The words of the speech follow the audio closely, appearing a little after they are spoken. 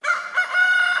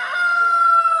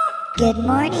Good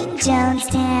morning,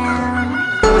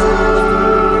 Jonestown.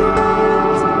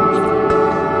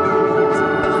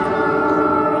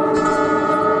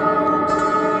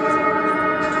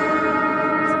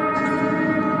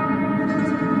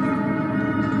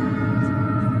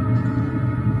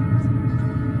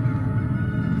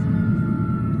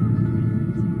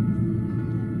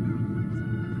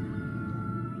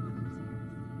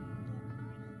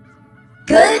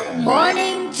 Good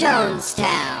Morning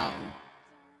Jonestown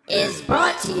is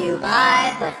brought to you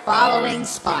by the following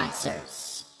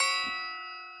sponsors.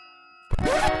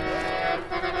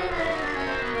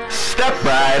 Step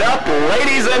right up,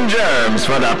 ladies and germs,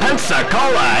 for the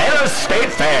Pensacola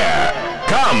Interstate Fair.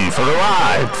 Come for the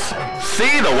rides.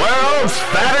 See the world's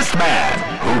fattest man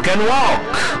who can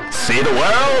walk. See the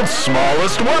world's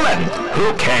smallest woman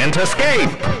who can't escape.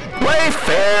 Play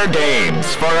fair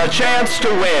games for a chance to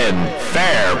win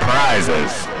fair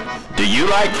prizes. Do you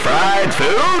like fried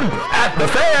food? At the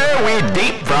fair, we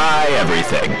deep fry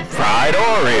everything. Fried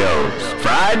Oreos,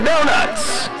 fried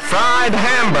donuts, fried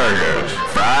hamburgers,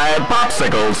 fried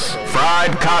popsicles,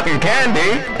 fried cotton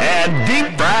candy, and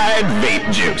deep fried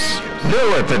vape juice.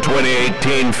 New at the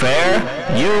 2018 fair,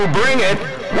 you bring it,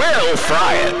 we'll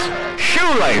fry it.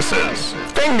 Shoelaces,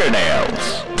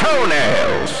 fingernails,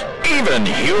 toenails, even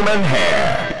human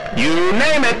hair. You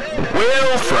name it,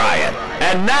 we'll fry it.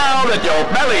 And now that your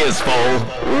belly is full,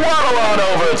 waddle on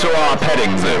over to our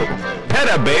petting zoo. Pet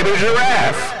a baby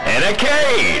giraffe in a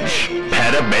cage.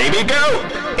 Pet a baby goat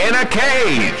in a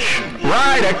cage.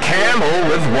 Ride a camel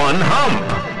with one hump.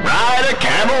 Ride a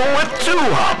camel with two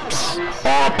humps.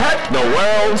 Or pet the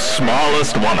world's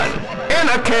smallest woman in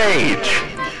a cage.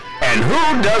 And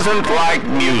who doesn't like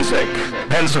music?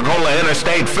 Pensacola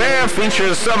Interstate Fair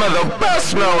features some of the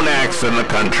best-known acts in the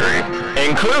country,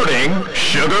 including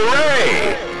Sugar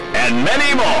Ray and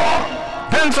many more.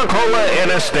 Pensacola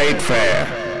Interstate Fair.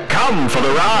 Come for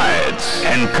the rides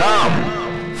and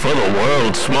come for the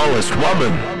world's smallest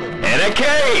woman in a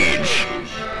cage.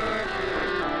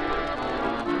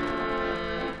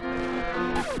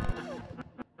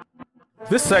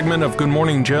 This segment of Good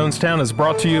Morning Jonestown is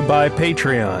brought to you by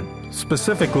Patreon,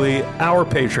 specifically our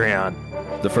Patreon.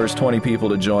 The first 20 people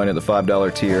to join at the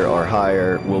 $5 tier or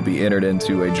higher will be entered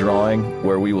into a drawing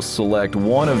where we will select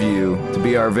one of you to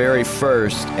be our very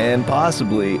first and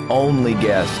possibly only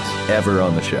guest ever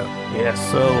on the show. Yes,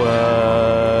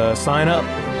 so sign up,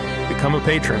 become a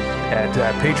patron at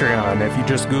Patreon. If you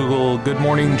just Google Good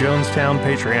Morning Jonestown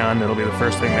Patreon, it'll be the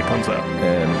first thing that comes up.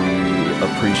 And we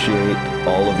appreciate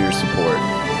all of your support,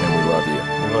 and we love you.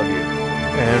 We love you.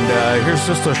 And here's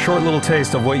just a short little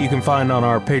taste of what you can find on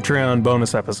our Patreon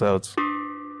bonus episodes.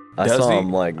 I Does saw he?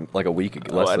 him like a week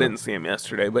ago. Well, I didn't see him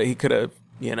yesterday, but he could have,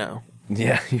 Yeah,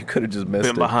 you could have just missed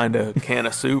been it. behind a can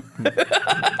of soup.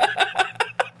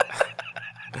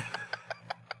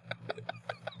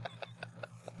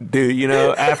 Dude,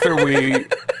 after we...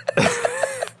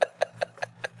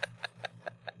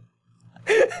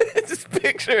 Just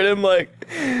pictured him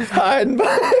hiding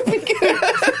behind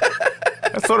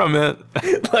That's what I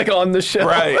meant. like on the show.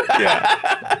 Right,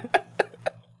 yeah.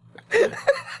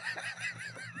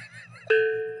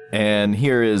 And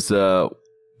here is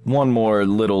one more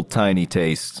little tiny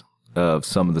taste of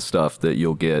some of the stuff that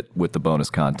you'll get with the bonus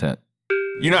content.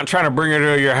 You're not trying to bring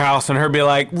her to your house and her be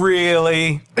like,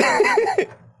 really?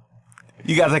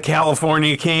 You got the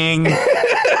California King?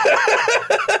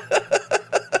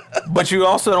 But you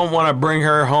also don't want to bring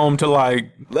her home to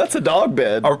That's a dog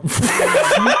bed.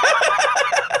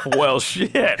 Well,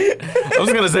 shit. I was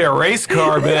going to say a race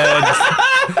car bed,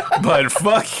 but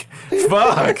fuck.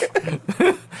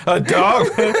 A dog.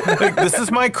 This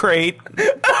is my crate.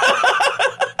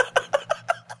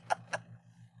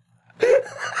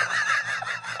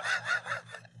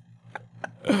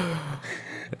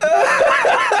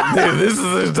 Dude, this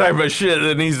is the type of shit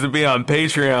that needs to be on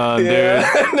Patreon, dude.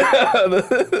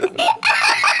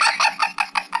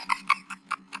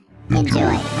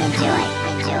 Enjoy.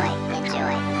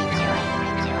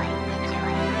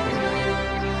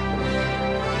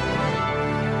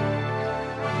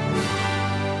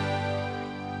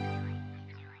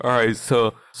 All right,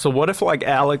 so what if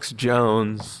Alex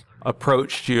Jones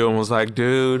approached you and was like,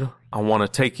 dude, I want to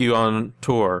take you on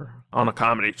a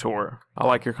comedy tour. I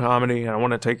like your comedy and I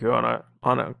want to take you on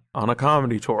a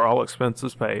comedy tour, all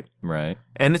expenses paid. Right.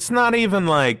 And it's not even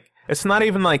like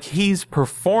he's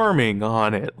performing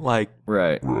on it.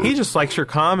 Right. He just likes your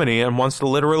comedy and wants to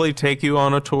literally take you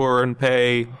on a tour and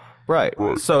pay. Right.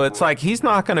 So it's like he's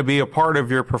not going to be a part of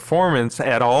your performance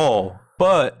at all.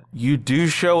 But you do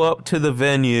show up to the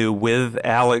venue with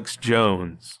Alex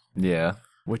Jones. Yeah.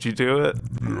 Would you do it?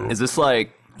 Is this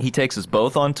like he takes us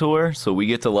both on tour, so we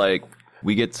get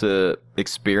to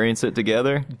experience it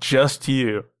together. Just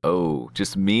you. Oh,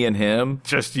 just me and him?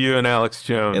 Just you and Alex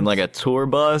Jones. In like a tour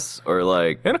bus or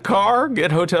like... In a car,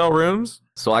 get hotel rooms.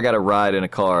 So I got to ride in a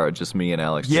car, just me and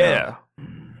Alex Jones. Yeah.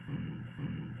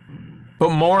 But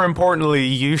more importantly,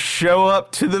 you show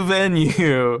up to the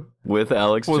venue. With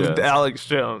Alex Jones. With Alex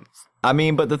Jones. I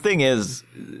mean, but the thing is,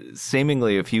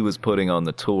 seemingly if he was putting on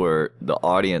the tour, the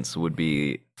audience would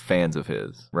be fans of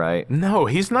his, right? No,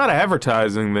 he's not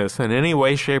advertising this in any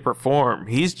way, shape, or form.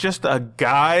 He's just a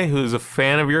guy who's a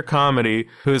fan of your comedy,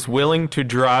 who's willing to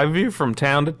drive you from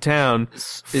town to town,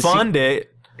 fund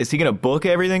it. Is he going to book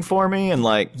everything for me? And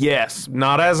like... Yes,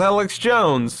 not as Alex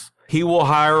Jones. He will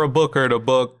hire a booker to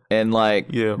book... And like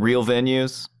real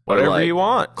venues? Whatever like, you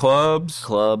want. Clubs,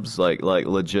 like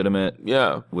legitimate.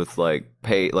 Yeah. With like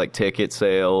ticket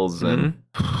sales and...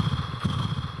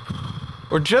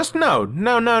 Or just no.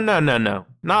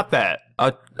 Not that.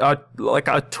 Like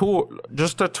a tour,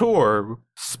 just a tour,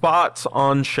 spots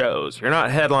on shows. You're not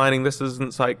headlining. This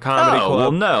isn't like comedy club.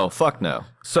 Well, no, fuck no.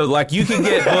 So like you could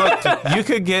get booked. You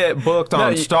could get booked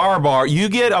on Star Bar. You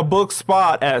get a booked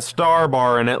spot at Star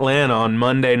Bar in Atlanta on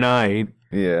Monday night.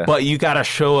 Yeah. But you got to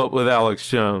show up with Alex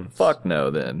Jones. Fuck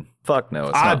no, then. Fuck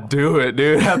no. I'd do it,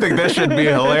 dude. I think that should be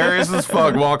hilarious as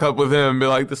fuck. Walk up with him and be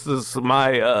like, "This is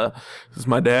my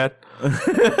dad."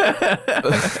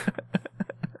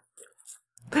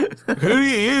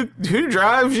 Who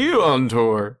drives you on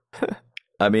tour?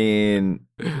 I mean,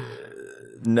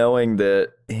 knowing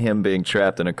that him being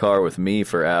trapped in a car with me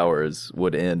for hours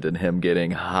would end in him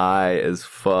getting high as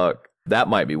fuck, that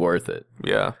might be worth it.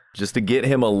 Yeah. Just to get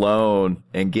him alone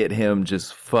and get him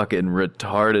just fucking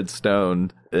retarded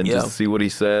stoned and just see what he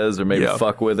says, or maybe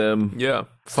fuck with him. Yeah.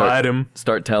 Fight him.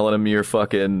 Start telling him you're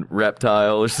fucking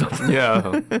reptile or something.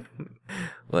 Yeah.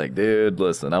 Like, dude,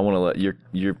 listen, I want to let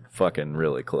you're fucking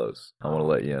really close. I want to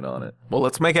let you in on it. Well,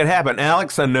 let's make it happen.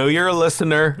 Alex, I know you're a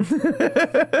listener.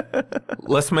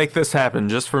 Let's make this happen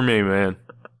just for me, man.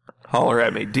 Holler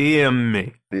at me. DM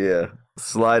me. Yeah.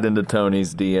 Slide into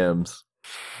Tony's DMs.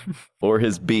 Or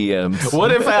his BMs.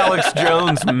 What if Alex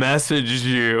Jones messaged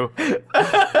you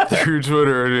through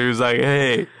Twitter and he was like,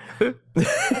 "Hey,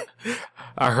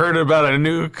 I heard about a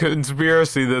new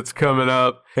conspiracy that's coming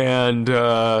up and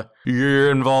you're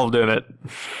involved in it."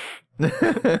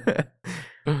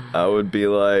 I would be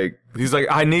like... He's like,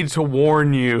 "I need to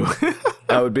warn you."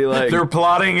 I would be like... They're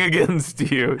plotting against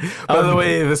you. By the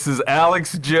way, this is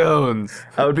Alex Jones.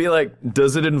 I would be like,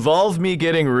 does it involve me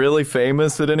getting really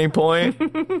famous at any point?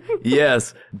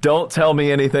 Yes. Don't tell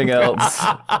me anything else.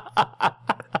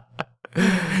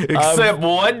 Except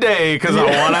one day, because I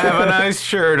want to have a nice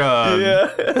shirt on. Yeah.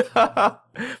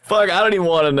 Fuck, I don't even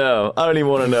want to know. I don't even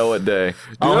want to know what day.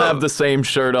 I'll have the same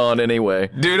shirt on anyway.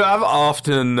 Dude, I've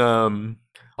often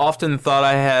thought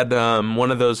I had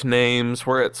one of those names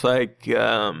where it's like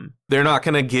they're not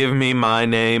going to give me my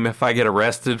name if I get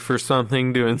arrested for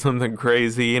something, doing something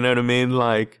crazy, you know what I mean?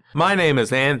 Like, my name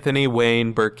is Anthony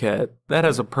Wayne Burkett. That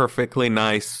has a perfectly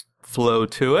nice flow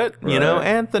to it, you know?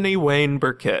 Anthony Wayne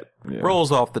Burkett. Yeah.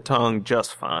 Rolls off the tongue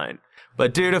just fine.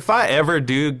 But dude, if I ever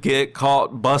do get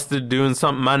caught busted doing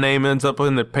something, my name ends up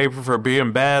in the paper for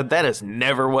being bad, that is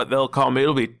never what they'll call me.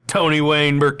 It'll be Tony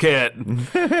Wayne Burkett.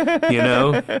 You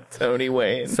know? Tony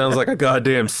Wayne. Sounds like a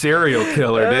goddamn serial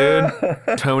killer,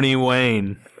 dude. Tony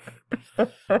Wayne.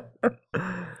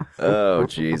 Oh,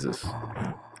 Jesus.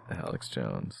 Alex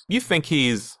Jones. You think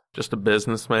he's just a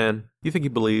businessman? You think he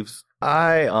believes?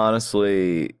 I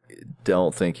honestly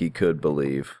don't think he could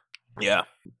believe. Yeah.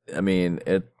 I mean,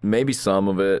 maybe some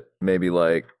of it, maybe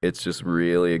like it's just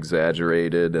really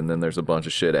exaggerated, and then there's a bunch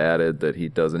of shit added that he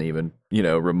doesn't even,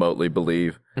 remotely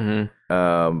believe.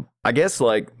 Mm-hmm. I guess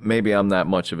like maybe I'm that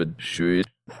much of a shit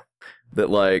that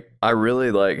like I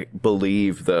really like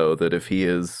believe though that if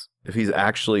he's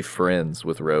actually friends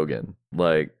with Rogan,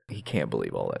 like he can't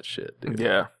believe all that shit, dude.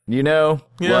 Yeah.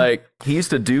 Like he used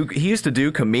to do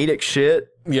comedic shit.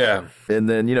 Yeah. And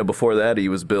then, before that he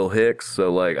was Bill Hicks,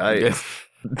 so like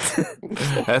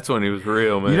that's when he was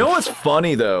real, man. You know what's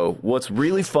funny though? What's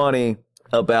really funny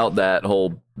about that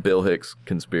whole Bill Hicks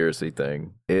conspiracy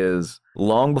thing is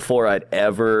long before I'd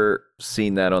ever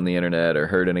seen that on the internet or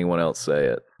heard anyone else say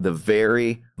it, the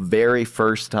very, very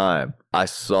first time I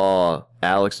saw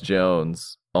Alex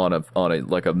Jones on a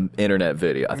like a internet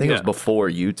video. I think it was before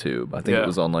YouTube. I think it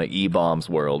was on like E-Bombs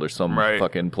World or some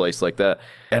fucking place like that.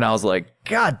 And I was like,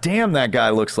 God damn, that guy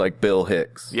looks like Bill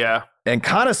Hicks. Yeah. And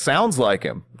kind of sounds like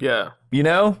him. Yeah.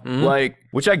 Like,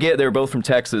 which I get, they're both from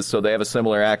Texas, so they have a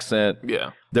similar accent.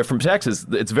 Yeah. they're from Texas.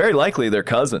 It's very likely they're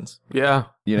cousins. Yeah.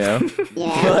 You know,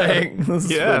 Yeah. like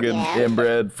this Yeah. fucking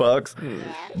inbred fucks.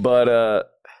 But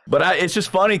it's just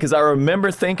funny because I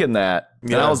remember thinking that,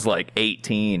 and I was like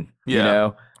 18. You Yeah.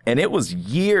 know. And it was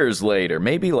years later,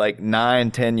 maybe like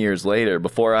 9-10 years later,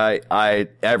 before I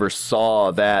ever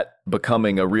saw that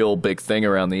becoming a real big thing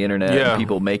around the internet. Yeah. And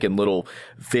people making little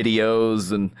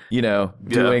videos and, you know,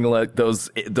 doing like those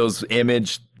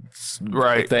image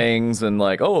Right. things and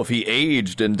like, oh, if he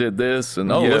aged and did this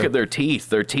and oh, Yeah. look at their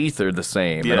teeth are the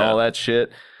same and Yeah. all that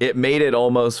shit. It made it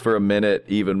almost for a minute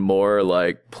even more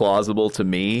like plausible to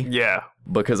me. Yeah.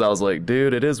 Because I was like,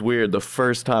 dude, it is weird. The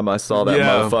first time I saw that Yeah.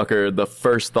 motherfucker, the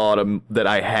first thought that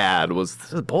I had was,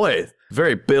 boy,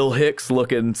 very Bill Hicks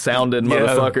looking, sounding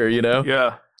motherfucker, you know?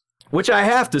 Yeah. Which I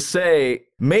have to say,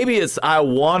 maybe it's I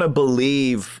want to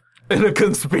believe. In a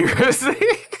conspiracy?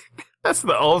 That's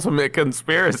the ultimate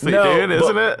conspiracy, dude,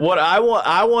 isn't it? What I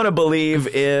want to believe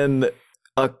in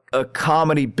a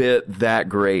comedy bit that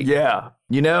great. Yeah.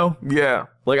 You know? Yeah.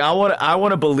 Like I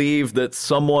want to believe that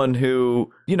someone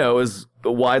who, you know, is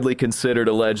widely considered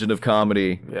a legend of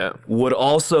comedy Yeah. would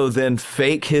also then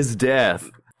fake his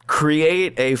death,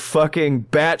 create a fucking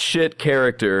batshit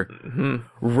character,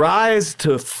 rise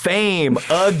to fame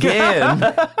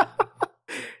again,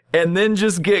 and then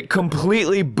just get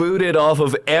completely booted off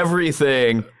of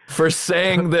everything for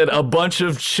saying that a bunch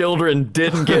of children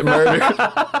didn't get murdered.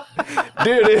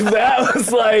 Dude, if that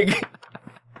was like...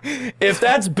 If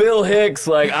that's Bill Hicks,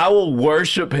 like, I will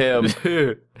worship him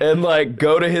and, like,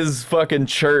 go to his fucking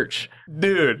church.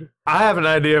 Dude, I have an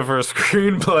idea for a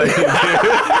screenplay,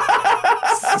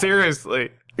 dude. Seriously.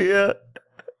 Yeah.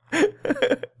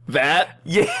 That?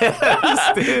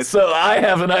 Yes, dude. So I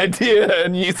have an idea,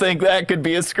 and you think that could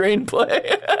be a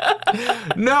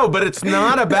screenplay? No, but it's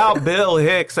not about Bill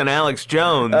Hicks and Alex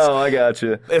Jones. Oh, I got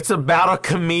you. It's about a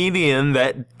comedian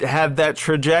that had that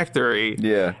trajectory.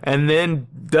 Yeah. And then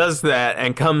does that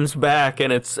and comes back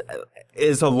and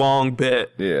is a long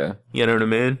bit. Yeah. You know what I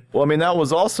mean? Well, I mean, that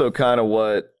was also kind of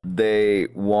what they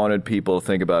wanted people to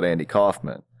think about Andy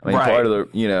Kaufman. I mean, Right. part of the,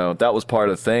 you know, that was part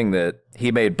of the thing that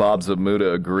he made Bob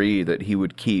Zmuda agree that he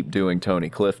would keep doing Tony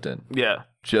Clifton. Yeah.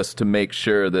 Just to make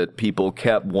sure that people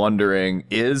kept wondering,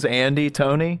 is Andy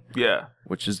Tony? Yeah.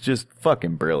 Which is just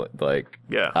fucking brilliant. Like,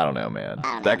 Yeah. I don't know, man.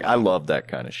 I love that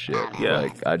kind of shit. Yeah.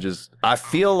 Like, I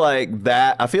feel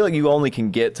like you only can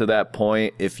get to that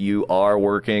point if you are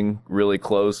working really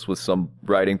close with some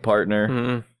writing partner.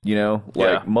 Mm-hmm. You know,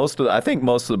 like Yeah. I think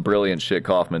most of the brilliant shit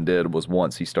Kaufman did was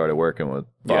once he started working with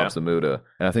Bob Yeah. Zmuda.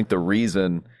 And I think the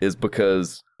reason is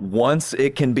because once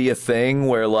it can be a thing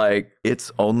where like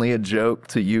it's only a joke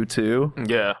to you two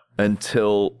Yeah.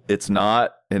 until it's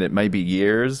not, and it may be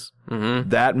years, Mm-hmm.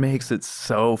 that makes it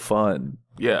so fun.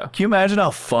 Yeah. Can you imagine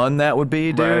how fun that would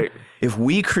be, dude? Right. If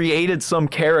we created some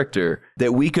character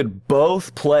that we could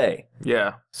both play.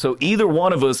 Yeah. So either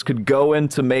one of us could go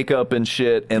into makeup and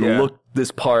shit and Yeah. look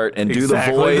this part and do the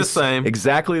Exactly voice. the same.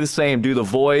 Exactly the same. Do the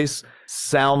voice,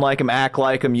 sound like him, act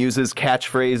like him, use his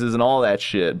catchphrases and all that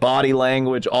shit. Body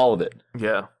language, all of it.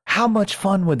 Yeah. How much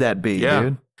fun would that be, Yeah.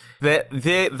 dude? That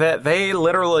they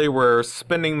literally were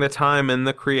spending the time and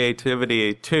the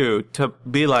creativity too to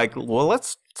be like, well,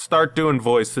 let's start doing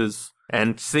voices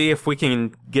and see if we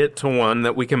can get to one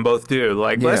that we can both do.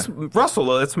 Like, Yeah.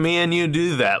 let's me and you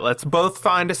do that. Let's both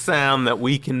find a sound that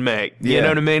we can make. You Yeah. know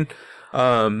what I mean?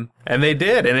 And they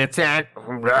did, and it's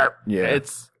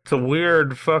a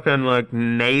weird fucking like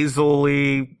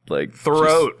nasally Like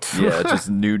throat. Just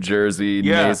New Jersey,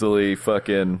 Yeah. nasally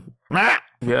fucking.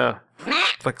 Yeah.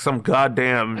 It's like some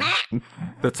goddamn.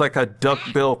 That's like a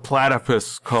duckbill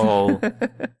platypus call.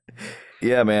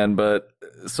 Yeah, man. But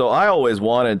so I always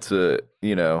wanted to,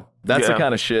 you know, that's the Yeah.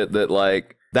 kind of shit that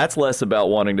like, that's less about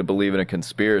wanting to believe in a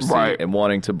conspiracy Right. and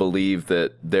wanting to believe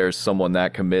that there's someone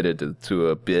that committed to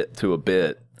a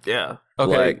bit. Yeah.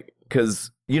 Okay. Like,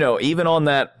 because, you know, even on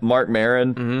that Mark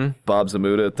Maron, Bob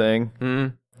Zmuda thing,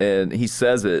 and he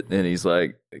says it, and he's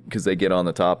like, because they get on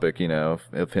the topic, you know,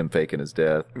 of him faking his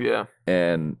death. Yeah.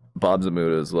 And Bob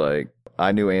Zmuda is like,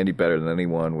 I knew Andy better than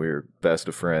anyone. We were best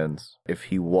of friends. If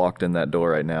he walked in that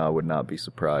door right now, I would not be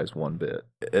surprised one bit.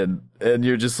 And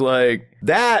you're just like,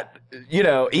 that, you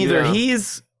know, either Yeah.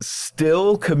 he's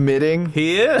still committing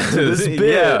He is. to this bit,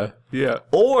 Yeah. Yeah.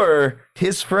 or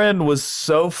his friend was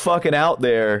so fucking out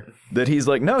there that he's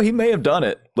like, no, he may have done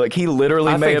it. Like, he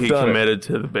literally I may think have he done it. committed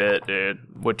to the bit, dude,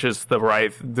 which is the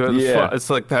right. Yeah. It's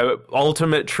like the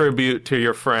ultimate tribute to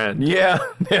your friend. Yeah,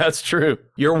 yeah, it's true.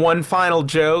 Your one final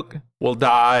joke will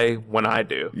die when I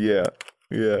do. Yeah,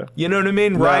 yeah, You know what I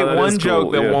mean? No, Right? that One is joke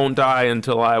cool, that yeah. won't die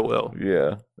until I will.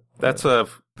 yeah. That's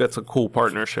that's a cool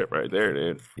partnership right there,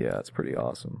 dude. Yeah, it's pretty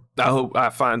awesome. I hope I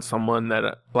find someone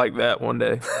that like that one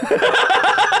day.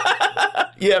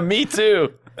 Yeah, me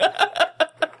too.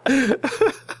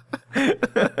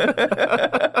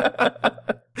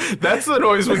 That's the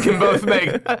noise we can both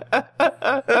make.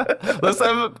 Let's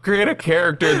create a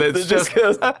character that's just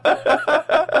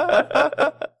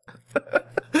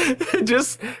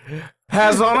just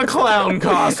has on a clown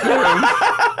costume.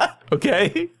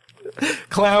 Okay?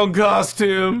 Clown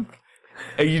costume.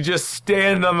 And you just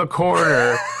stand on the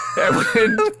corner. And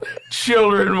when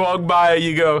children walk by,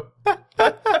 you go.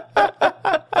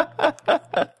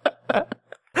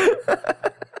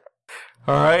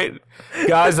 All right,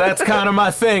 guys, that's kind of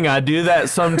my thing. I do that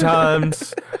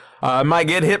sometimes. I might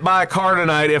get hit by a car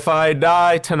tonight. If I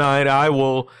die tonight, I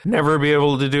will never be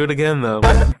able to do it again, though.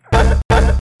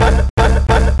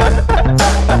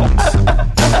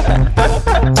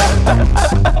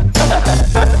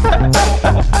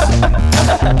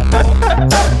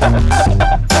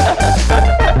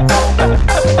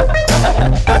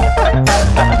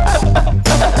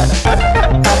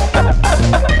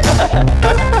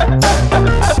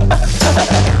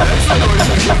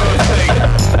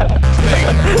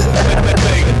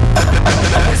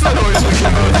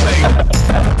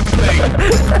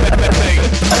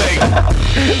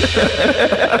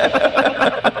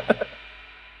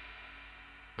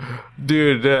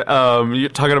 Dude, you're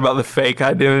talking about the fake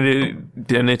identity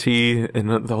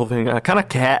and the whole thing. I kind of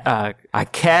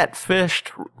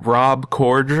catfished Rob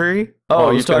Corddry.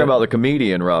 Oh, you're talking about the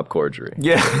comedian Rob Corddry.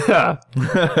 Yeah.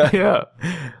 Yeah.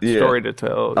 Story to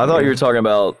tell. I thought you were talking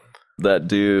about that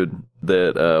dude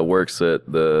that works at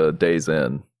the Days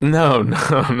Inn. No.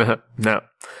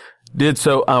 Dude,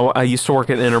 so I used to work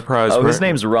at Enterprise. Oh, his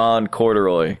name's Ron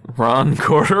Corduroy. Ron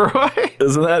Corduroy?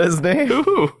 Isn't that his name?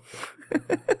 Ooh.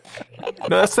 No,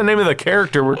 that's the name of the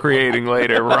character we're creating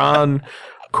later. Ron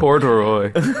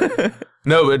Corduroy.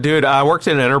 No, but dude, I worked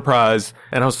in Enterprise,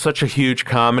 and I was such a huge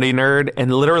comedy nerd,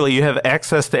 and literally you have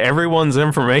access to everyone's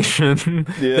information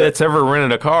that's ever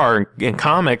rented a car in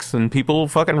comics, and people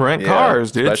fucking rent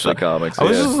cars, dude. Especially comics, I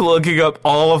was just looking up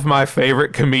all of my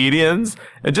favorite comedians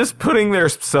and just putting their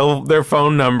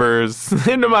phone numbers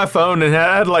into my phone, and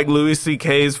I had like Louis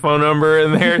C.K.'s phone number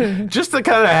in there just to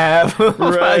kind of have,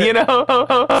 you know,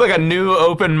 it's like a new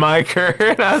open micer,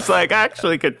 and I was like, I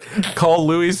actually could call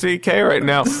Louis C.K. right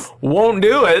now. Won't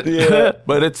do it,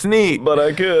 but it's neat. But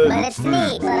I could. But it's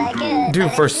neat, but I could.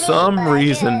 Dude, for some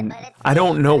reason, I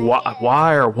don't know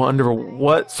why or wonder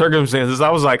what circumstances,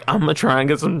 I was like, I'm gonna try and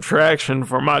get some traction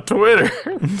for my Twitter.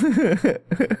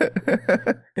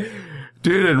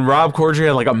 Dude, and Rob Corddry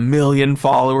had like 1 million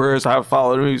followers. I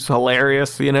followed him. He was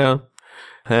hilarious, you know?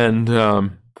 And,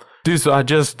 dude, so I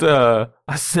just, I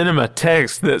sent him a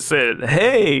text that said,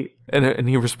 hey, and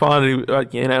he responded,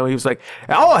 you know, he was like,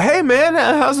 oh, hey, man,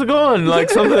 how's it going?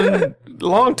 Like something,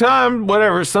 long time,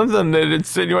 whatever, something that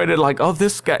insinuated like, oh,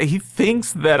 this guy, he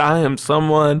thinks that I am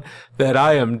someone that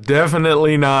I am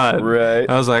definitely not. Right.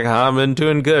 I was like, I've been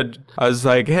doing good. I was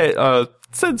like, hey,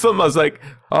 said something. I was like,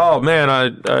 oh, man,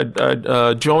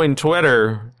 I joined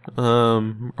Twitter. Or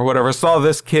whatever. Saw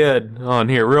this kid on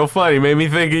here. Real funny. Made me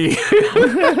think he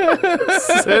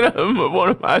sent him one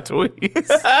of my tweets.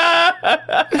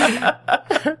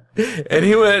 And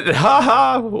he went,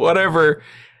 haha, whatever.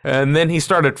 And then he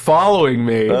started following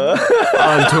me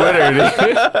on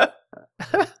Twitter.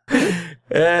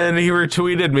 And he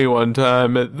retweeted me one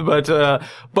time, but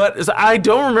I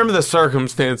don't remember the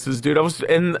circumstances, dude.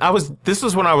 This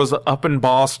is when I was up in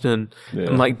Boston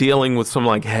and like dealing with some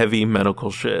like heavy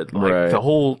medical shit. Like the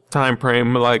whole time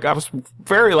frame, like I was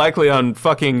very likely on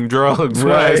fucking drugs.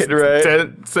 Right.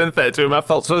 Sent that to him. I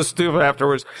felt so stupid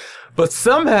afterwards. But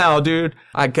somehow, dude,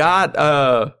 I got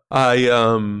a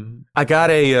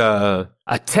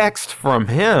text from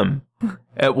him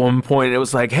at one point. It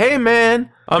was like, hey man,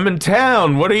 I'm in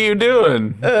town. What are you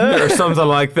doing? Or something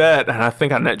like that. And I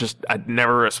think I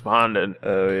never responded.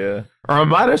 Oh, yeah. Or I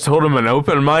might have told him an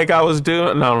open mic I was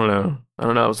doing. I don't know.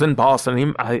 I was in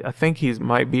Boston. I think he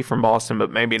might be from Boston,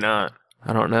 but maybe not.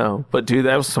 I don't know. But dude,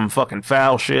 that was some fucking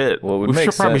foul shit. Well,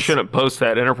 probably shouldn't post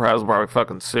that. Enterprise will probably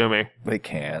fucking sue me. They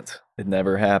can't. It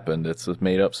never happened. It's a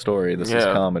made up story. This is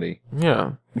comedy.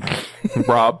 Yeah.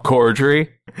 Rob Corddry.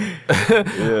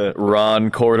 Yeah. Ron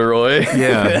Corduroy.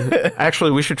 Yeah. Actually,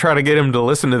 we should try to get him to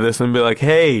listen to this and be like,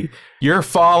 hey, you're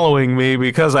following me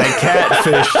because I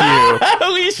catfished you.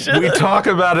 We should. We talk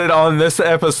about it on this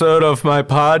episode of my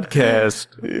podcast.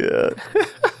 Yeah.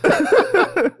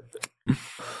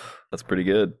 That's pretty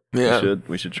good. Yeah.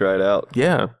 We should try it out.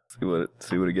 Yeah. See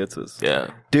what it gets us.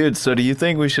 Yeah. Dude, so do you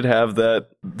think we should have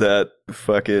that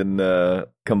fucking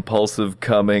compulsive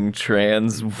coming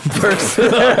trans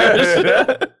person?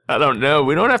 I don't know.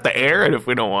 We don't have to air it if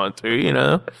we don't want to, you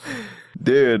know?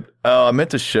 Dude, oh, I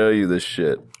meant to show you this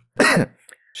shit.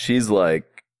 She's like...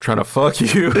 Trying to fuck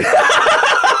you.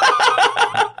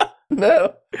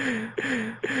 No.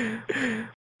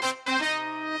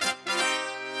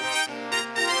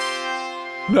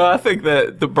 No, I think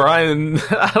that the Brian...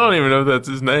 I don't even know if that's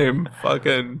his name.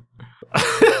 Fucking...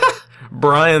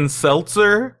 Brian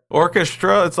Seltzer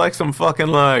Orchestra. It's like some fucking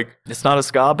like... It's not a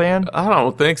ska band? I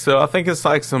don't think so. I think it's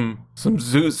like some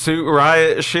Zoot Suit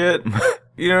Riot shit.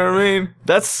 You know what I mean?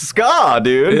 That's ska,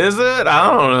 dude. Is it? I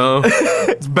don't know.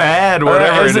 It's bad,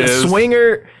 whatever is it is.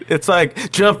 Swinger? It's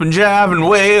like jump and jive and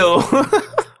wail.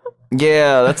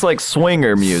 Yeah, that's like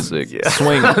swinger music. Yeah.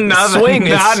 Swing.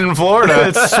 Not in Florida.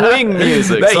 It's swing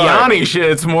music. That Yanni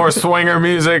shit's more swinger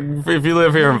music if you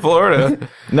live here in Florida.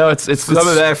 No, it's some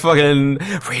of that fucking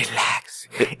relax.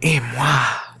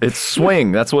 Et-moi. It's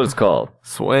swing. That's what it's called.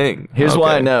 Swing. Here's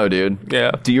why I know, dude.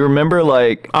 Yeah. Do you remember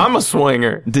like... I'm a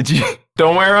swinger. Did you...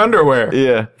 Don't wear underwear.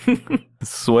 Yeah.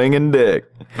 Swinging dick.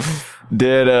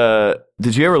 Did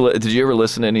you ever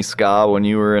listen to any ska when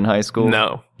you were in high school?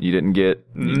 No. You didn't get...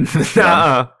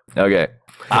 Nuh-uh. Okay.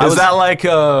 Is that like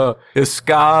is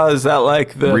ska? Is that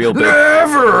like the real big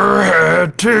never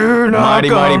had to knock Mighty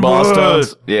on Boss wood?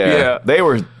 Tones? Yeah. They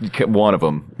were one of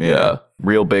them. Yeah.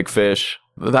 Real Big Fish.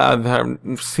 I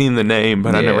haven't seen the name,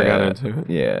 but I never got into it.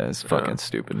 Yeah, it's fucking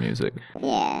stupid music.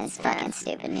 Yeah, it's fucking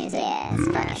stupid music. Yeah, it's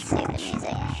fucking stupid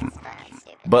music. Yeah, it's fucking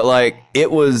stupid. But like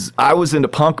I was into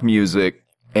punk music,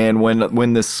 and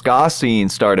when the ska scene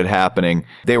started happening,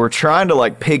 they were trying to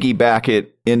like piggyback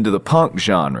it into the punk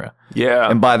genre. Yeah.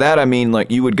 And by that I mean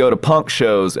like you would go to punk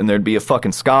shows and there'd be a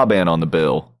fucking ska band on the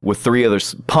bill with 3 other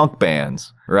punk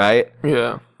bands, right?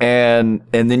 Yeah. And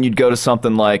then you'd go to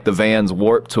something like the Vans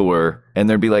Warped Tour, and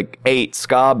there'd be like 8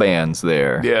 ska bands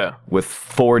there. Yeah. With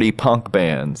 40 punk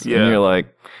bands. Yeah. And you're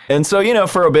like... And so, you know,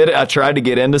 for a bit, I tried to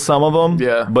get into some of them.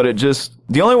 Yeah. But it just...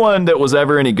 The only one that was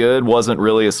ever any good wasn't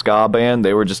really a ska band.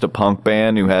 They were just a punk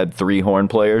band who had 3 horn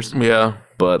players. Yeah.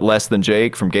 But Less Than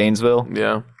Jake from Gainesville.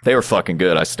 Yeah. They were fucking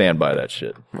good. I stand by that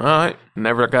shit. All right.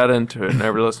 Never got into it.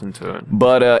 Never listened to it.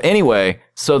 But anyway,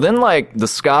 so then like the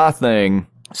ska thing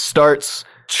starts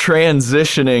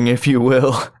transitioning, if you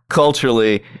will,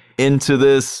 culturally into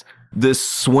this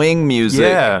swing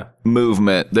music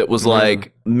movement that was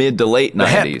like mid to late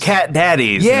 90s. Cat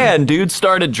daddies. Yeah, and dudes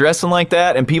started dressing like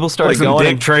that, and people started like some going...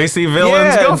 Dick Tracy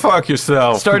villains? Yeah. Go fuck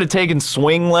yourself. Started taking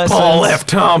swing lessons. Paul F.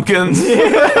 Tompkins.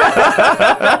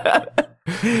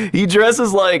 He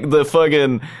dresses like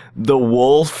the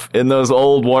wolf in those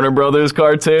old Warner Brothers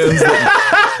cartoons.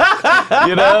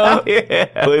 You know? Yeah.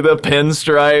 Like the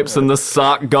pinstripes and the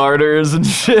sock garters and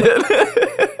shit.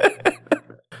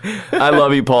 I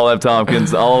love you, Paul F.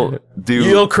 Tompkins.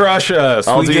 You'll crush us.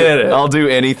 Get it. I'll do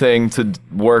anything to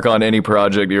work on any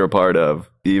project you're a part of.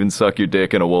 Even suck your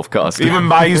dick in a wolf costume. Even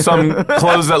buy you some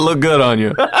clothes that look good on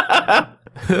you.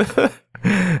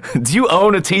 Do you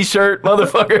own a t-shirt,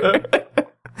 motherfucker?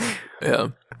 Yeah.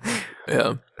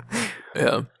 Yeah.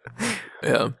 Yeah.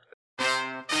 Yeah.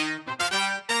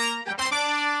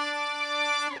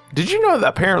 Did you know that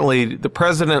apparently the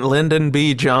President Lyndon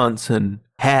B. Johnson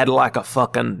had like a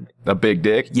big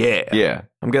dick? Yeah. Yeah.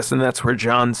 I'm guessing that's where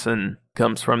Johnson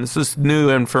comes from. This is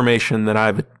new information that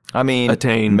I've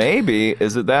attained. Maybe.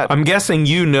 Is it that? I'm guessing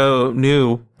you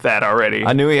knew that already.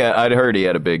 I knew I'd heard he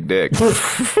had a big dick.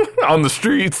 On the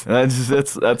streets. That's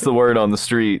the word on the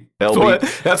street.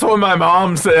 That's what my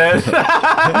mom said.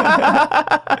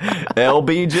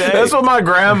 LBJ? That's what my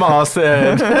grandma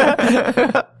said.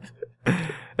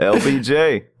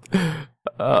 LBJ.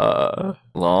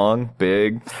 Long,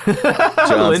 big.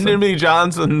 Johnson. Lyndon B.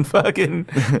 Johnson fucking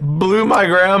blew my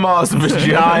grandma's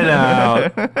vagina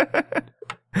out.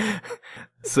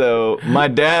 So my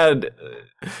dad,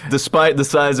 despite the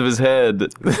size of his head,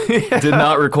 did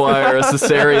not require a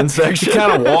cesarean section. He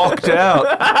kind of walked out.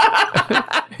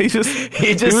 He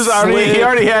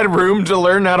already had room to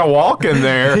learn how to walk in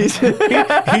there. He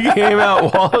came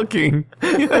out walking.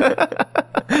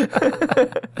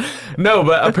 No,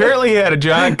 but apparently he had a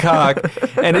giant cock,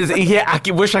 and I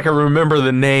wish I could remember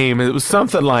the name. It was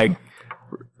something like...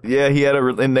 Yeah, he had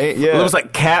a name. Yeah, it was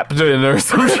like Captain or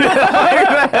some shit like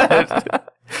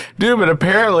that. Dude, but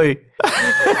apparently,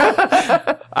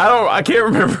 I can't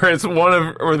remember. It's one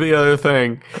of or the other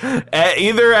thing.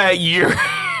 Either at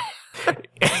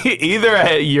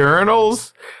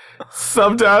urinals,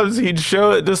 sometimes he'd show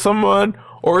it to someone,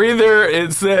 or either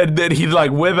it said that he'd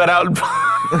like whip it out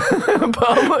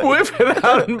Whip it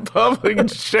out in public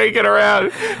and shake it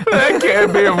around. That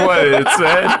can't be what it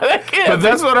said. But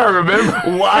that's what I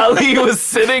remember. While he was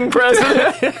sitting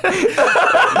president?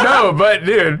 No, but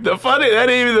dude, that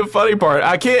ain't even the funny part.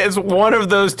 I can't, it's one of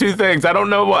those two things. I don't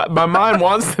know what, my mind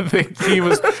wants to think he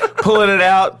was pulling it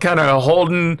out, kind of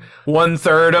holding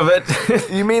 1/3 of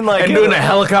it. You mean like and doing a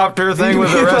helicopter thing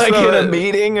with the rest like of in it? a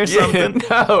meeting or something?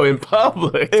 No, in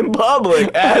public. In public,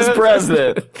 as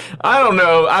president. I don't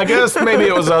know. I guess maybe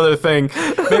it was other thing.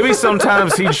 Maybe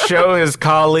sometimes he'd show his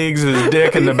colleagues his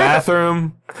dick in the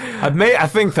bathroom. I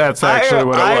think that's actually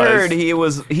what it was. I heard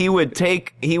he would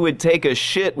take a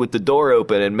shit with the door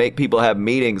open and make people have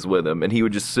meetings with him, and he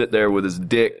would just sit there with his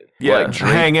dick like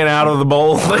hanging out of the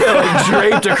bowl. like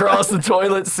draped across the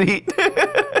toilet seat.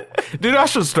 Dude, I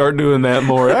should start doing that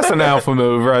more. That's an alpha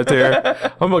move right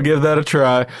there. I'm gonna give that a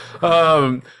try.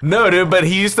 No, dude, but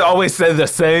he used to always say the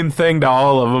same thing to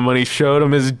all of them when he showed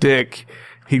them his dick.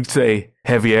 He'd say,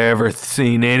 "Have you ever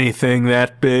seen anything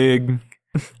that big?"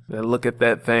 Look at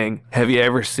that thing. Have you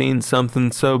ever seen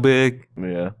something so big?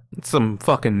 Yeah. It's some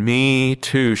fucking Me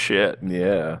Too shit.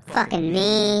 Yeah. Fucking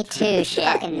me too shit.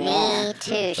 Fucking me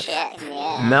too shit.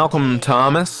 Yeah. Malcolm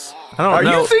Thomas. I don't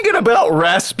know. Are you thinking about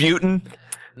Rasputin?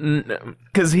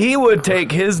 Because he would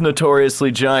take his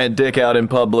notoriously giant dick out in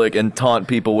public and taunt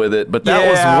people with it, but that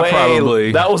was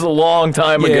probably. That was a long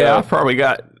time ago. Yeah, I probably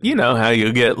got, you know how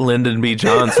you get Lyndon B.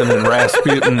 Johnson and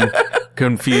Rasputin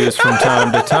confused from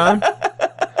time to time.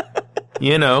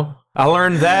 You know, I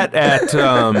learned that at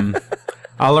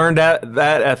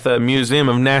the Museum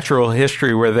of Natural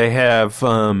History, where they have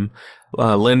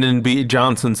Lyndon B.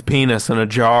 Johnson's penis in a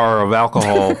jar of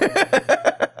alcohol.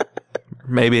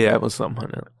 Maybe that was something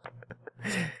else.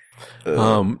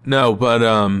 No, but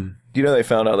you know they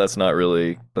found out that's not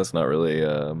really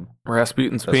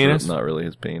Rasputin's penis. Not really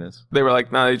his penis. They were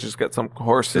like, "No, he just got some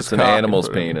horse's It's an cock." animal's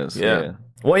penis. Yeah.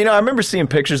 Well, you know, I remember seeing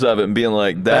pictures of it and being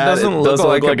like, that doesn't does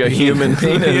look look like a human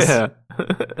penis. Yeah.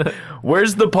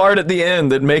 Where's the part at the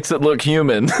end that makes it look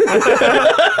human?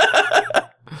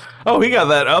 Oh, he got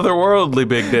that otherworldly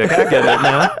big dick. I get it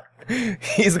now.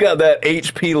 He's got that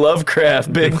H.P.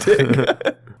 Lovecraft big dick.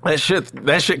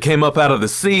 That shit came up out of the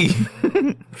sea.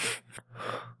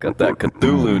 Got that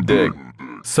Cthulhu dick.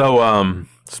 So,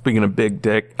 speaking of big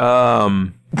dick,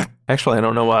 actually, I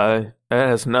don't know why. That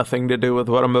has nothing to do with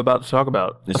what I'm about to talk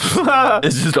about.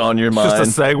 It's just on your mind.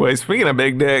 Just a segue. Speaking of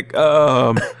big dick,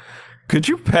 could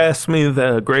you pass me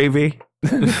the gravy?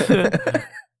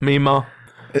 Mima.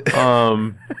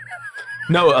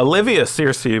 No, Olivia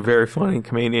Searcy, very funny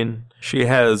comedian. She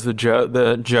has the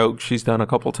joke she's done a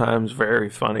couple times, very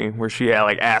funny, where she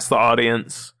asks the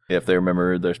audience if they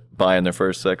remember they're buying their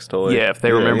first sex toy. Yeah, if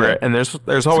they remember it. And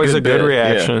there's always a good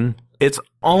reaction. Yeah. It's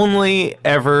only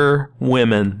ever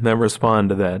women that respond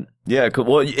to that. Yeah,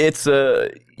 well, it's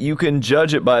you can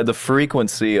judge it by the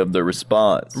frequency of the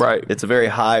response. Right. It's a very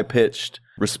high-pitched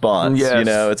response. Yes. You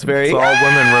know, it's very... It's all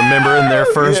women remembering their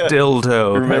first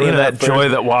dildo. Remember that joy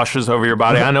that washes over your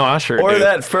body. I know I sure or do.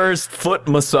 that first foot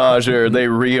massager they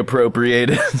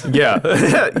reappropriated. Yeah.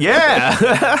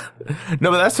 Yeah. No,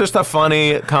 but that's just a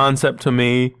funny concept to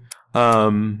me.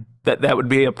 That would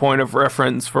be a point of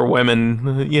reference for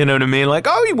women, you know what I mean? Like,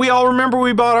 oh, we all remember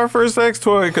we bought our first sex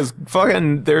toy, because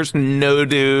fucking there's no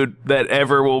dude that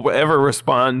will ever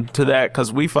respond to that,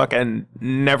 because we fucking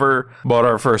never bought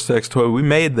our first sex toy. We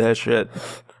made that shit.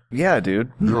 Yeah,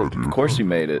 dude. Of course you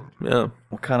made it. Yeah.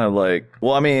 What kind of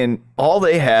well, I mean, all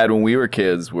they had when we were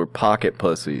kids were pocket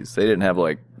pussies. They didn't have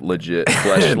legit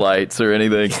fleshlights or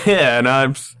anything. Yeah, and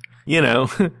I'm, you know...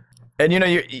 And, you know,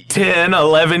 you're 10,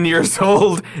 11 years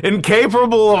old,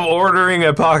 incapable of ordering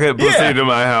a pocket pussy to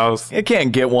my house. You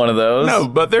can't get one of those. No,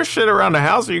 but there's shit around the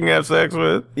house you can have sex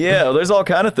with. Yeah, there's all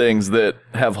kind of things that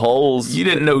have holes. You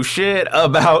didn't know shit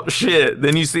about shit.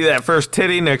 Then you see that first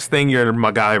titty, next thing you're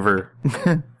MacGyver.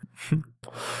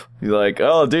 You're like,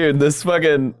 oh, dude, this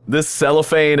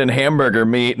cellophane and hamburger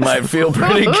meat might feel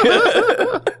pretty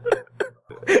good.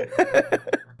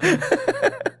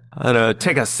 I'd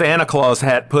take a Santa Claus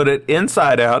hat, put it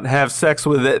inside out, and have sex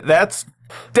with it. That's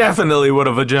definitely what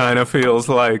a vagina feels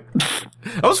like.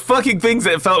 I was fucking things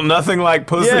that felt nothing like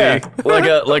pussy. Yeah,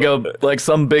 like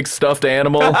some big stuffed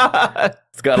animal.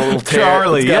 It's got a little tear.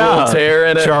 Charlie, a little tear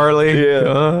in it. Charlie.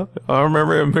 Yeah. I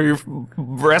remember him, your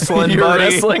wrestling your buddy.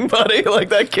 wrestling buddy, like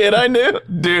that kid I knew.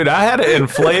 Dude, I had an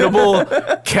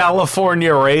inflatable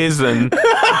California raisin.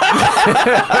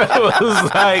 It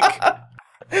was like...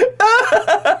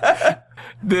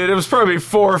 Dude, it was probably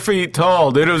 4 feet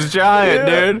tall. Dude, it was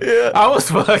giant, dude. Yeah. I was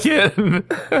fucking...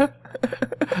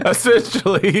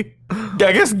 Essentially,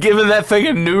 I guess giving that thing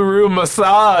a new room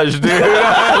massage, dude.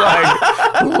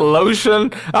 Like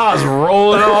lotion. I was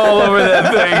rolling all over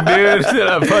that thing, dude.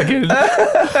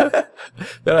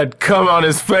 Then I'd come on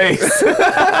his face.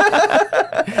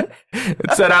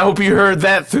 It said, I hope you heard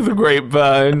that through the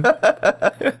grapevine.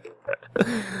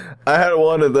 I had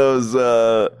one of those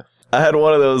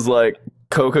like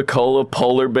Coca-Cola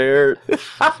polar bear,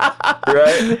 right?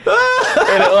 And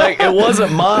it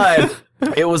wasn't mine.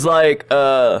 It was like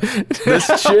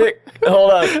this chick.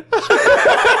 Hold on.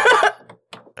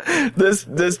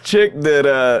 This chick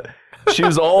that she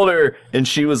was older, and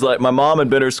she was like, my mom had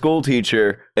been her school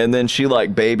teacher, and then she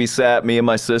like babysat me and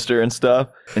my sister and stuff.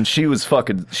 And she was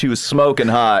smoking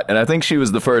hot, and I think she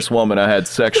was the first woman I had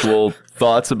sexual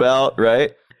thoughts about,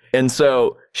 right? And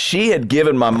so she had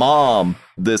given my mom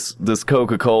this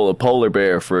Coca-Cola polar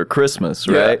bear for Christmas,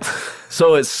 right? Yeah.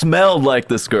 So it smelled like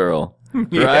this girl. Right?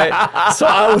 Yeah. So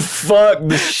I would fuck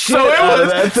the shit out of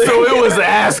that thing. So it was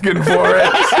asking for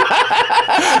it.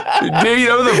 Dude, you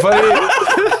know the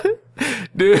funny...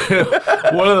 Dude,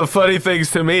 one of the funny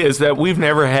things to me is that we've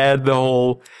never had the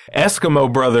whole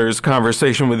Eskimo brothers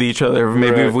conversation with each other.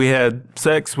 Maybe if we had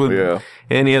sex with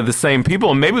any of the same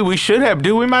people. Maybe we should have.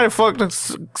 Dude, we might have fucked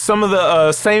some of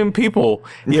the same people.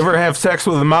 You ever have sex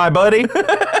with my buddy?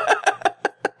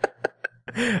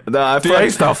 No, I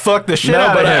used to fuck the shit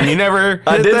out of him. You never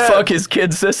I did that? Fuck his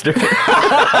kid sister.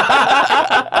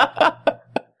 I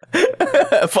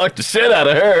fucked the shit out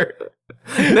of her.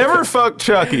 Never fucked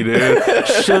Chucky, dude.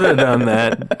 Should have done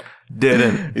that.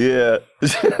 Didn't. Yeah.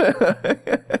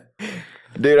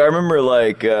 Dude, I remember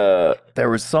like there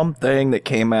was something that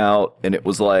came out, and it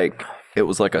was like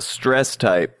a stress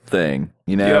type thing,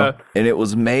 you know? Yeah. And it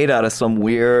was made out of some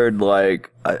weird, like,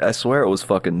 I swear it was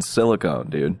fucking silicone,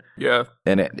 dude. Yeah.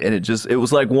 And it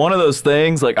was like one of those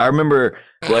things, like I remember,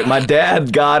 like my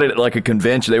dad got it at like a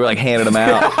convention. They were like handing them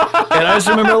out. And I just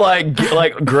remember like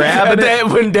grabbing it.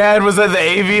 When Dad was at the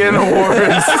Avian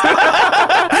Awards.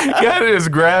 He got his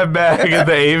grab bag at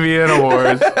the Avian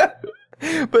Awards.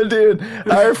 But dude,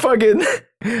 I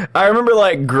remember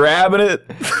like grabbing it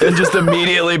and just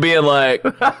immediately being like,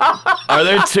 are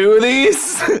there two of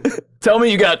these? Tell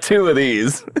me you got two of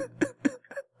these.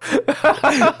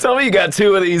 Tell me you got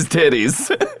two of these titties.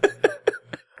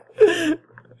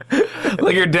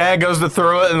 Like your dad goes to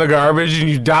throw it in the garbage and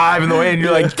you dive in the way and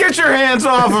you're like, get your hands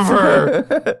off of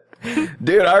her.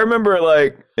 Dude, I remember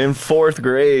like in 4th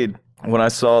grade when I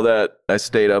saw that, I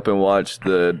stayed up and watched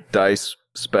the Dice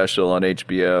special on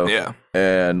HBO. Yeah.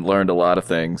 And learned a lot of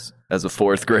things as a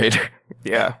 4th grader.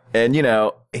 Yeah. And, you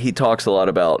know, he talks a lot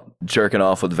about jerking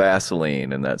off with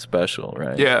Vaseline in that special,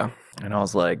 right? Yeah. And I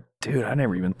was like, dude, I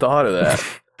never even thought of that.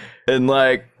 And,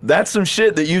 like, that's some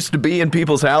shit that used to be in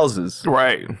people's houses.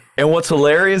 Right. And what's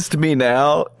hilarious to me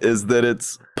now is that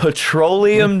it's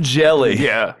petroleum jelly.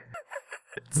 Yeah.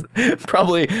 It's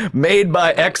probably made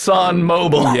by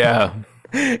ExxonMobil. Yeah.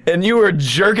 And you were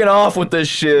jerking off with this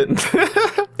shit.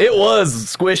 It was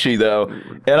squishy, though.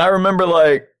 And I remember,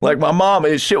 like my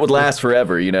mom, shit would last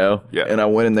forever, you know? Yeah. And I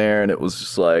went in there, and it was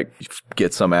just like, you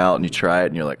get some out, and you try it,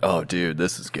 and you're like, oh, dude,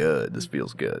 this is good. This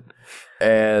feels good.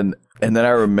 And then I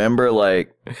remember,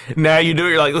 like... Now you do it,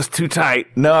 you're like, it's too tight.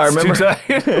 No, I remember... Too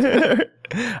tight.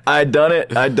 I'd done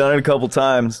it a couple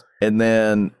times, and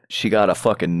then she got a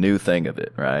fucking new thing of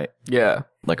it, right? Yeah.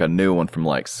 Like a new one from,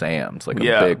 like, Sam's, like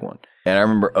a big one. And I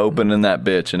remember opening that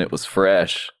bitch, and it was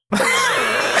fresh.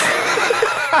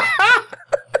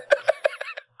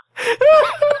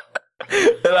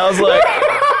 And I was like,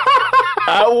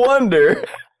 I wonder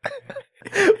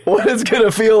what it's going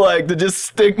to feel like to just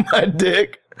stick my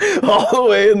dick all the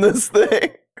way in this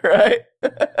thing, right?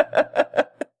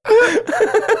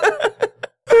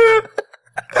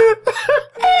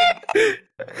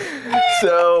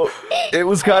 So it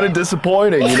was kind of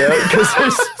disappointing, you know, because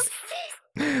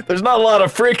there's not a lot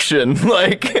of friction.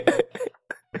 Like,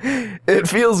 it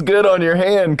feels good on your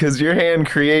hand because your hand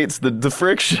creates the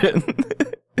friction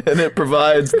and it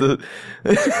provides the...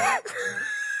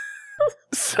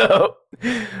 So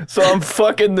I'm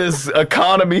fucking this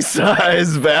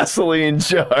economy-size Vaseline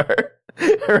jar,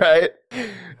 right?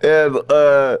 And,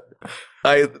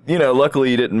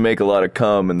 luckily you didn't make a lot of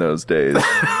cum in those days.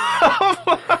 Oh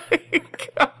my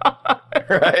God.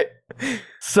 Right?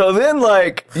 So then,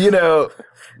 like, you know,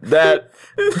 that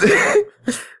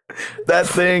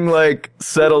thing, like,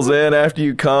 settles in after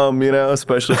you come, you know,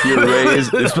 especially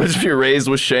if you're raised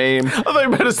with shame. I thought you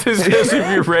meant to say if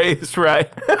you're raised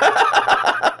right.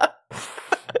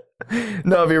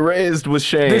 No, if you're raised with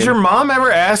shame. Did your mom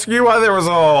ever ask you why there was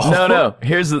a hole? No.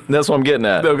 That's what I'm getting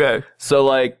at. Okay. So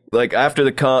like after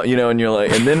the and you're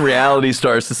like, and then reality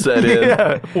starts to set in.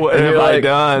 Yeah. What and have you're I like,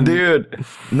 done? Dude,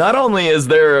 not only is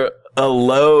there a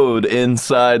load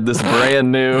inside this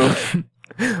brand new,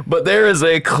 but there is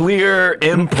a clear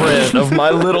imprint of my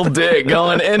little dick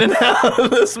going in and out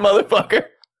of this motherfucker.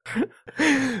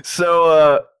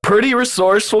 So, pretty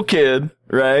resourceful kid,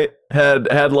 right?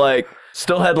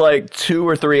 Still had like 2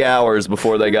 or 3 hours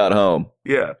before they got home.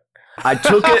 Yeah. I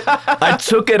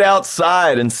took it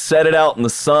outside and set it out in the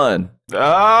sun.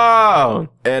 Oh.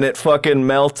 And it fucking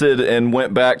melted and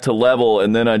went back to level,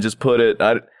 and then I just put it.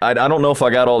 I don't know if I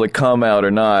got all the cum out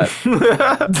or not.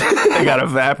 It got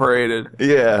evaporated.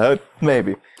 Yeah,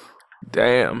 maybe.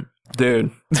 Damn.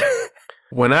 Dude.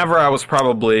 Whenever I was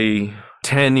probably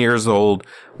 10 years old,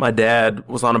 my dad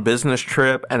was on a business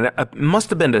trip, and it must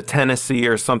have been to Tennessee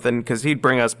or something, because he'd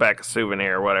bring us back a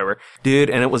souvenir or whatever. Dude,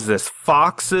 and it was this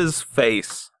fox's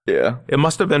face. Yeah. It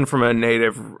must have been from a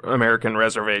Native American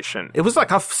reservation. It was like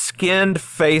a skinned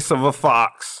face of a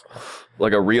fox.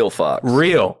 Like a real fox.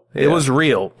 Real. Yeah. It was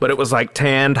real, but it was like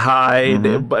tanned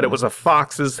hide, but it was a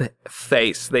fox's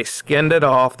face. They skinned it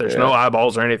off. There's no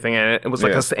eyeballs or anything in it. It was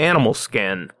like this animal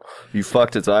skin. You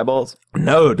fucked its eyeballs?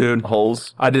 No, dude.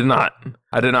 Holes? I did not.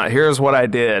 Here's what I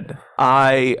did.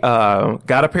 I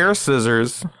got a pair of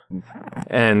scissors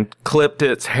and clipped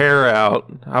its hair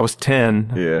out. I was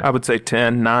 10. Yeah. I would say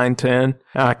 10, 9, 10. And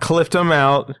I clipped them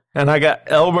out, and I got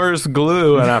Elmer's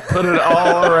glue, and I put it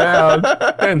all around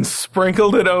and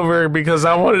sprinkled it over because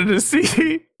I wanted to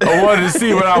see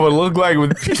what I would look like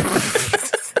with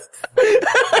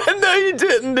No, you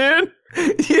didn't, dude.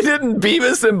 You didn't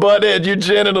Beavis and Butthead your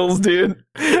genitals, dude.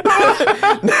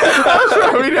 I was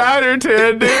probably 9 or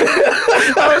 10, dude.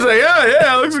 I was like,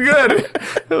 yeah, it looks good.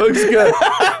 It looks good.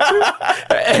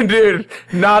 And, dude,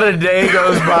 not a day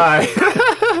goes by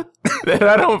that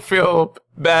I don't feel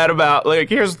bad about. Like,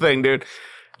 here's the thing, dude.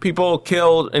 People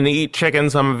kill and eat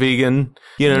chickens. I'm a vegan.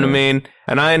 You know what I mean?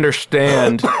 And I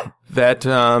understand that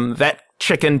that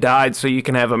chicken died so you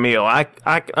can have a meal. I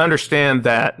understand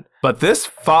that. But this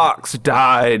fox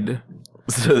died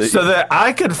so that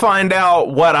I could find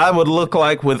out what I would look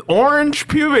like with orange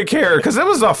pubic hair, because it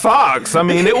was a fox. I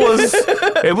mean, it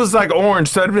was like orange,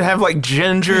 so it'd have like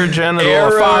ginger genital,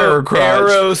 fire crotch,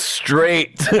 arrow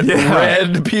straight,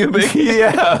 red pubic.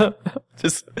 Yeah.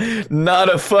 Just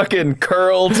not a fucking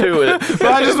curl to it. But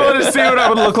I just wanted to see what I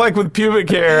would look like with pubic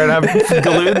hair, and I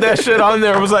glued that shit on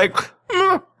there. I was like,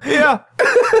 yeah,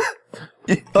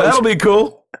 that'll be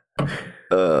cool.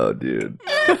 Oh, dude.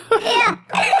 Yeah.